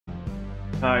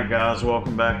Hi guys,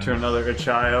 welcome back to another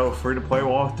itch.io free-to-play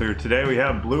walkthrough. Today we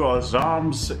have Blu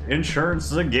Zombz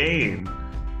Insurance the Game.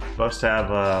 Supposed to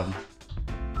have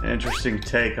an interesting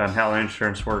take on how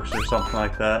insurance works or something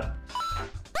like that.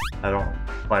 I don't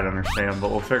quite understand, but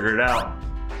we'll figure it out.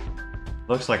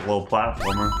 Looks like a little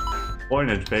platformer.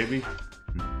 Pointage, baby.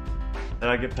 Did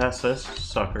I get past this?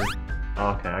 Sucker.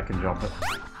 Okay, I can jump it.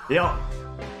 Yup.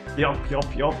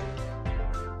 Yup.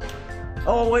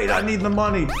 Oh wait, I need the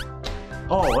money.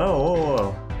 Oh,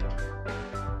 whoa.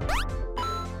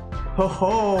 Ho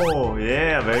ho,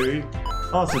 yeah, baby.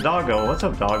 Oh, it's a doggo. What's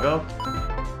up, doggo?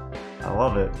 I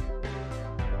love it.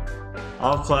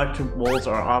 All collectibles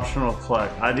are optional to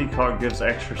collect. ID card gives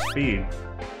extra speed.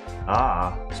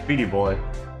 Ah, speedy boy.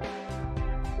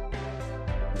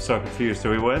 I'm so confused. Do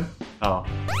we win? Oh.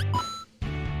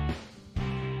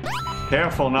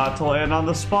 Careful not to land on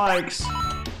the spikes.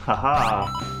 Haha.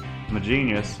 I'm a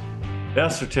genius.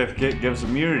 Death certificate gives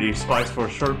immunity spikes for a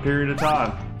short period of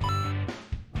time.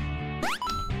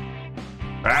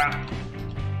 Ah.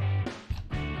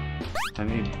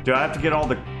 Do I have to get all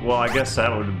the... Well, I guess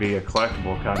that would be a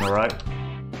collectible kind of, right?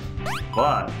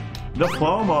 What?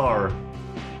 Diploma!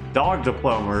 Dog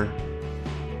diploma.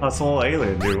 That's a little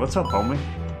alien dude. What's up, homie?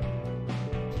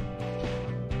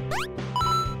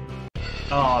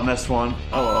 Oh, I missed one.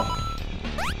 Oh well.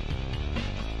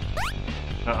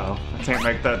 Uh-oh, I can't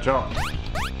make that jump.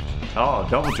 Oh,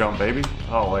 double jump, baby.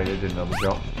 Oh, wait, it didn't double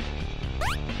jump.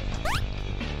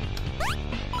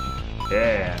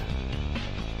 Yeah.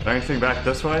 Is there anything back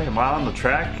this way? Am I on the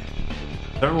track?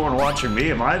 Is everyone watching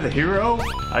me? Am I the hero?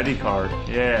 ID card.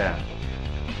 Yeah.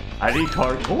 ID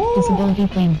card. Ooh. Disability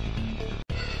claim.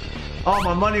 Oh,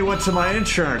 my money went to my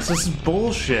insurance. This is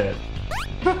bullshit.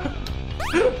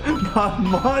 My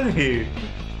money.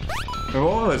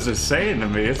 What was it saying to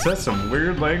me? It said some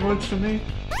weird language to me.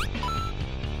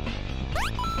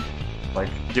 Like,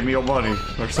 give me your money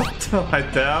or something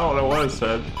like that. I don't know what it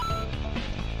said.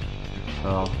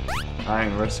 Oh, I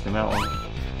ain't risking that one.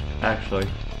 Actually.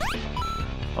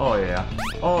 Oh yeah.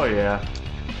 Oh yeah.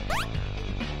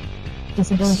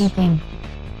 Disability claim.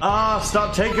 Ah,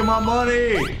 stop taking my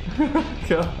money!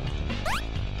 God.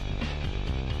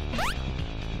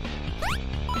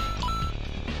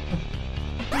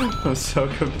 I'm so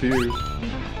confused.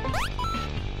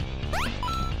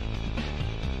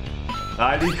 The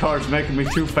ID card's making me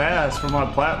too fast for my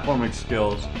platforming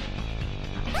skills.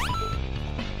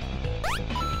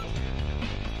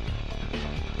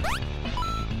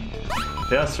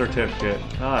 Death certificate.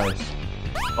 Nice.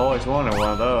 Always wanted one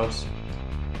of those.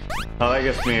 Oh, that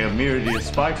gets me immunity to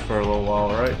spikes for a little while,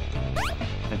 right?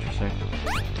 Interesting.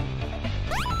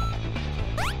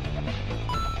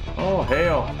 Oh,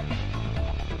 hell.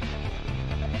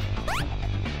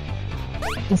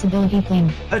 Disability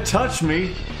claim. It touched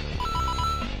me!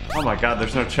 Oh my god,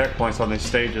 there's no checkpoints on these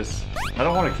stages. I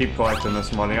don't want to keep collecting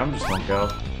this money, I'm just gonna go.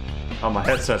 Oh, my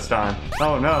headset's dying.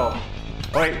 Oh no!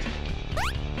 Wait!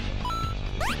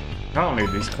 I don't need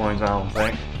these coins, I don't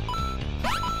think.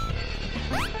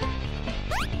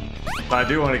 But I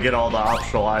do want to get all the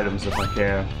optional items if I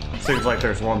can. Seems like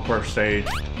there's one per stage.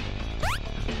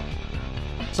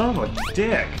 Son of a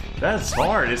dick! That's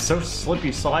hard, it's so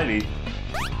slippy slidey.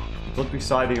 Slippy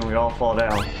slidey and we all fall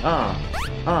down.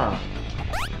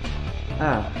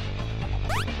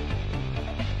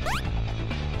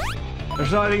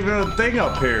 There's not even a thing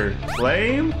up here.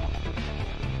 Lame?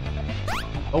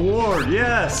 Award,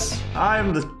 yes! I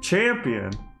am the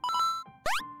champion.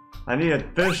 I need to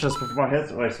finish this before my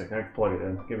headset. Wait a second, I can plug it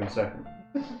in. Give me a second.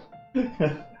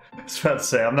 I was about to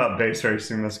say, I'm not base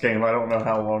racing this game. I don't know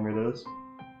how long it is.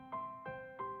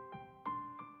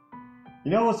 You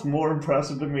know what's more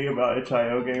impressive to me about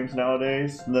itch.io games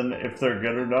nowadays than if they're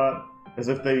good or not? Is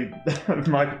if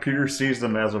my computer sees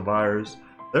them as a virus.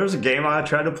 There's a game I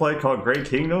tried to play called Great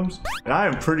Kingdoms, and I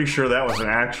am pretty sure that was an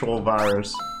actual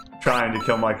virus trying to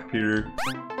kill my computer.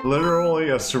 Literally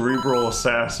a cerebral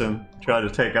assassin tried to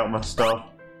take out my stuff.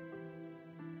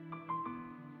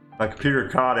 My computer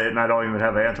caught it, and I don't even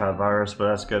have antivirus, but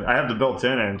that's good. I have the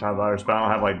built-in antivirus, but I don't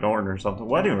have like Norton or something.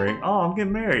 Wedding ring? Oh, I'm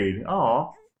getting married.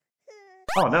 Oh.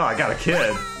 Oh no, I got a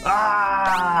kid.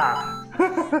 Ah!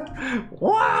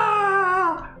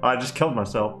 Wow! I just killed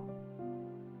myself.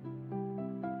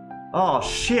 Oh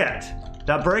shit! Did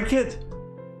I break it?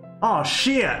 Oh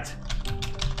shit!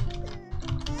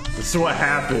 This is what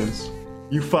happens.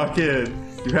 You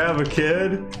have a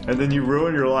kid, and then you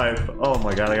ruin your life. Oh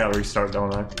my god, I gotta restart,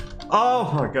 don't I?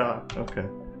 Oh my god, okay.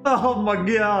 Oh my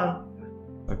god!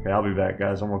 Okay, I'll be back,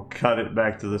 guys. I'm gonna cut it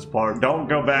back to this part. Don't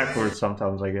go backwards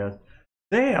sometimes, I guess.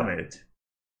 Damn it!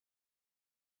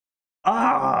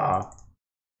 Ah!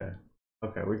 Okay.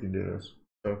 Okay. We can do this.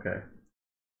 Okay.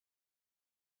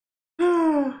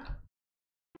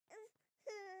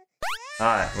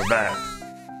 Alright, we're back.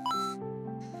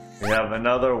 We have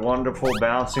another wonderful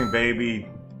bouncing baby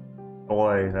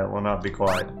boy that will not be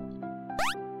quiet.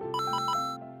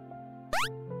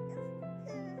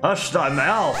 Hush thy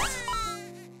mouth,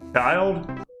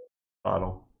 child.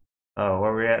 Bottle. Oh,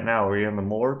 where are we at now? Are we in the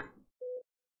morgue?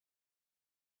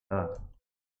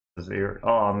 His ear. Oh,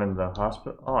 I'm in the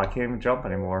hospital. Oh, I can't even jump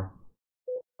anymore.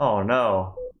 Oh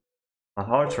no. My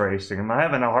heart's racing. Am I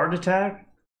having a heart attack?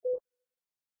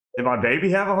 Did my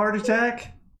baby have a heart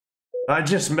attack? I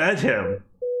just met him.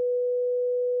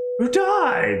 Who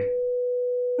died?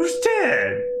 Who's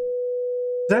dead?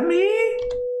 Is that me?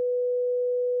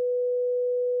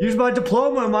 Use my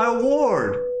diploma and my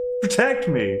award. Protect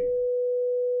me.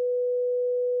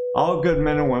 All good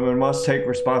men and women must take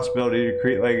responsibility to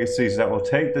create legacies that will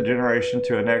take the generation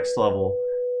to a next level.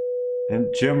 And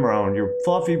Jim Rohn, your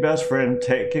fluffy best friend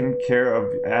taken care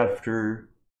of after...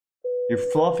 Your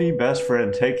fluffy best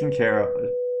friend taken care of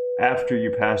after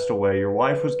you passed away. Your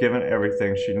wife was given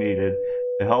everything she needed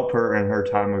to help her in her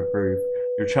time of grief.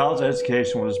 Your child's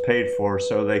education was paid for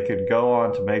so they could go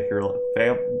on to make your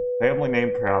family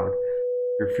name proud.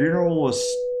 Your funeral was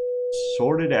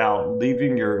sorted out,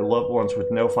 leaving your loved ones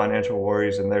with no financial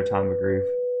worries in their time of grief.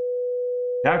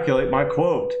 Calculate my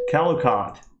quote.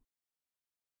 Calicot.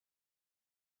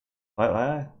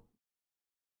 What?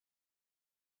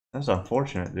 That's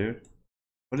unfortunate, dude.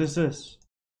 What is this?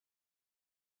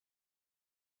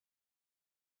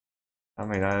 I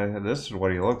mean, this is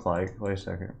what he looked like. Wait a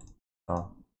second.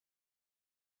 Oh.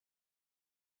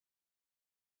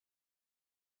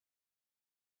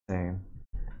 Same.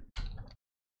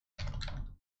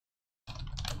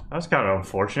 That's kind of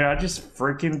unfortunate. I just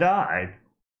freaking died.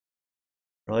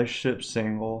 Relationship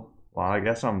single. Well, I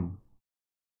guess I'm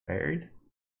married.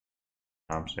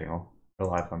 I'm single. Real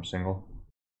life, I'm single.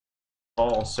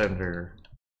 Call center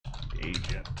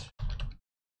agent.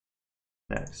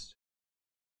 Next.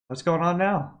 What's going on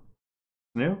now?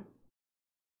 New?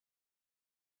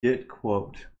 Get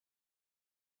quote.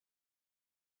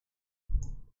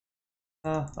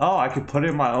 Oh, I could put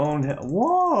in my own.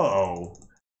 Whoa!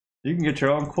 You can get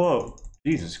your own quote.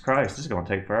 Jesus Christ, this is gonna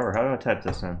take forever. How do I type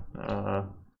this in?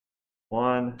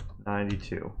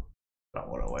 192. About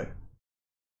what away.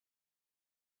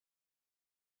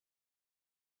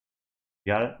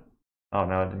 You got it? Oh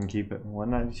no, I didn't keep it.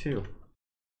 192.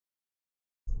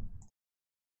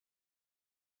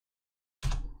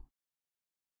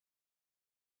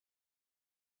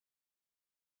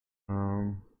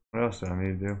 What else do I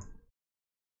need to do?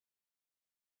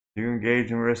 Do you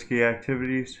engage in risky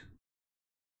activities?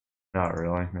 Not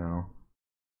really, no.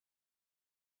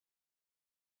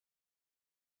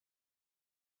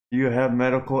 Do you have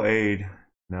medical aid?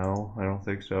 No, I don't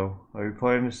think so. Are you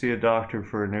planning to see a doctor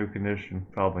for a new condition?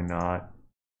 Probably not.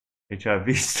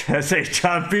 HIV says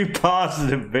HIV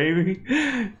positive, baby.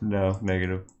 No,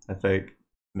 negative. I think.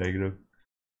 Negative.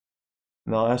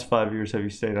 In the last 5 years, have you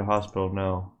stayed in a hospital?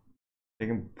 No.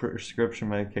 Taking prescription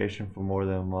medication for more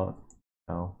than a month?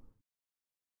 No.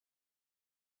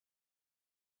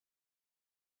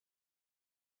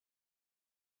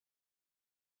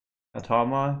 A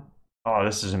timeline? Oh,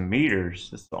 this is in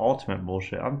meters. This is the ultimate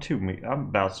bullshit. I'm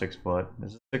about 6 foot.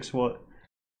 Is it 6 foot?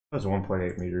 It was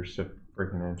 1.8 meters to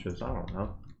freaking inches. I don't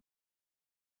know.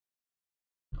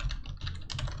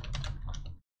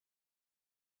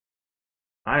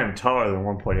 I am taller than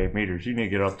 1.8 meters. You need to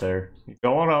get up there.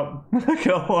 Go on up.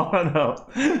 Go on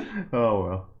up. Oh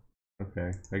well.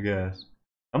 Okay, I guess.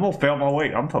 I'm gonna fail my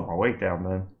weight. I'm putting my weight down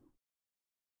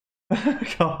then.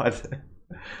 God.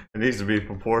 It needs to be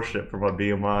proportionate for my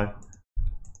BMI.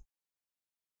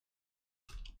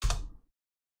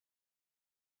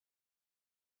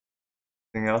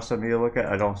 Anything else I need to look at?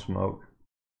 I don't smoke.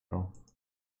 No.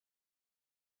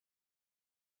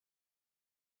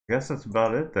 I guess that's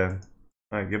about it then.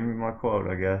 Alright, give me my quote,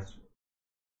 I guess.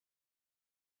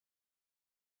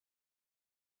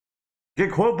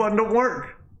 Get quote button don't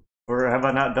work! Or have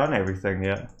I not done everything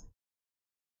yet?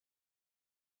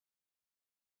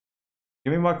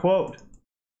 Give me my quote.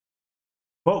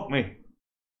 Quote me.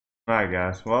 Alright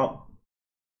guys, well,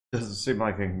 doesn't seem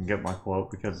like I can get my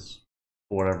quote because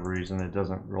for whatever reason it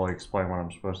doesn't really explain what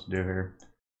I'm supposed to do here.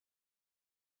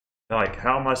 Like,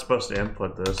 how am I supposed to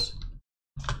input this?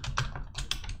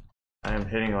 I am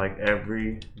hitting like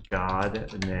every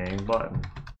god name button.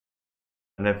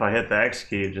 And if I hit the X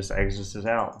key, it just exits it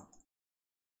out.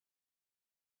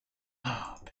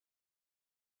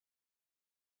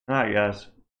 Alright guys.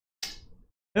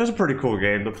 It was a pretty cool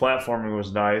game. The platforming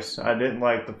was nice. I didn't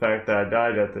like the fact that I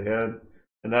died at the end.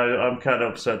 And I'm kind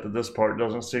of upset that this part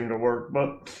doesn't seem to work,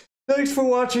 but thanks for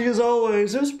watching as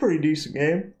always. It was a pretty decent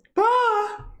game.